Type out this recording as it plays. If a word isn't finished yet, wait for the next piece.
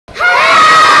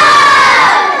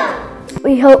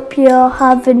We hope you're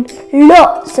having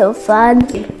lots of fun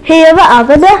here at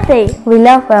Abernethy. We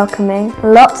love welcoming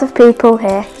lots of people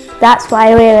here. That's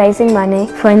why we're raising money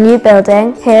for a new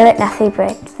building here at Nethy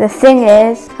Bridge. The thing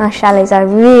is, our chalets are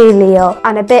really old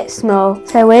and a bit small,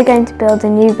 so we're going to build a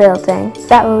new building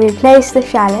that will replace the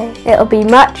chalet. It'll be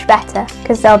much better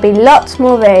because there'll be lots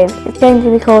more room. It's going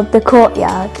to be called the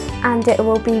Courtyard, and it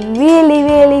will be really,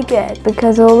 really good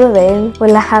because all the rooms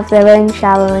will have their own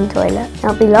shower and toilet.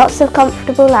 There'll be lots of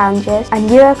comfortable lounges, a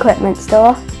new equipment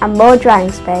store and more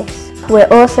drying space. We're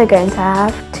also going to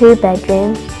have 2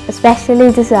 bedrooms,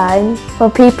 especially designed for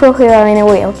people who are in a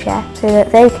wheelchair so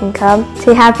that they can come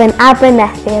to have an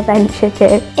Abernethy adventure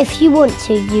too. If you want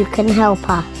to, you can help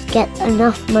us get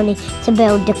enough money to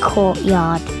build the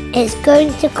courtyard. It's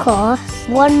going to cost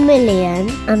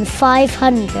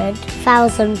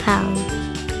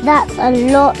 £1,500,000. That's a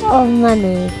lot of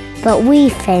money, but we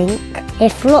think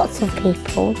if lots of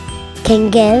people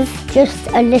can give just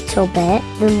a little bit,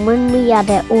 then when we add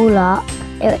it all up,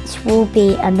 it will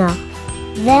be enough.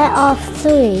 There are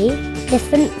 3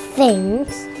 different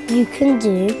things you can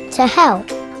do to help.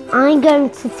 I'm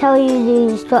going to tell you the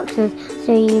instructions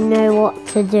so you know what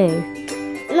to do.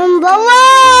 Number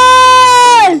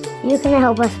 1! You can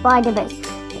help us find a bit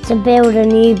to build a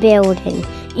new building.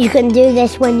 You can do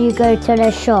this when you go to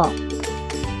the shop.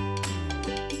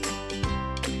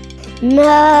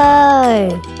 No!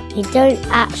 You don't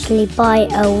actually buy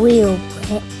a wheel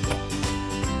brick.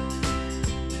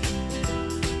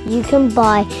 You can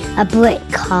buy a brick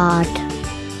card.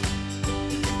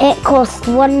 It costs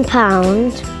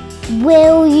 £1.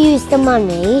 We'll use the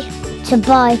money to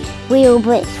buy wheel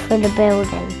bricks for the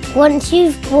building. Once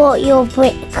you've bought your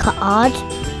brick card,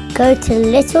 go to the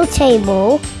little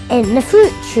table in the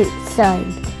fruit shoot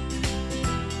zone.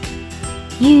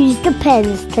 Use the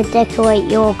pens to decorate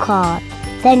your card.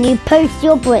 Then you post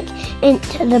your brick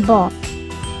into the box.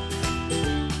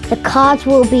 The cards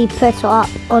will be put up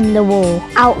on the wall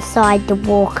outside the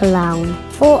walk around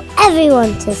for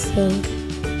everyone to see.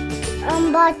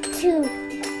 Number 2.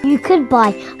 You could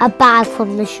buy a bag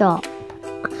from the shop,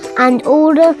 and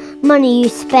all the money you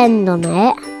spend on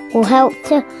it will help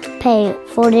to pay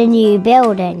for the new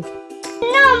building.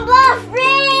 Number 3.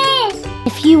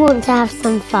 If you want to have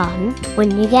some fun when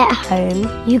you get home,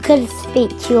 you could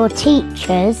speak to your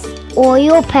teachers or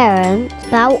your parents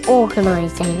about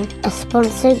organising a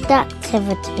sponsored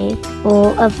activity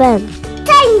or event.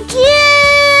 Thank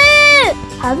you!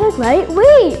 Have a great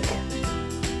week!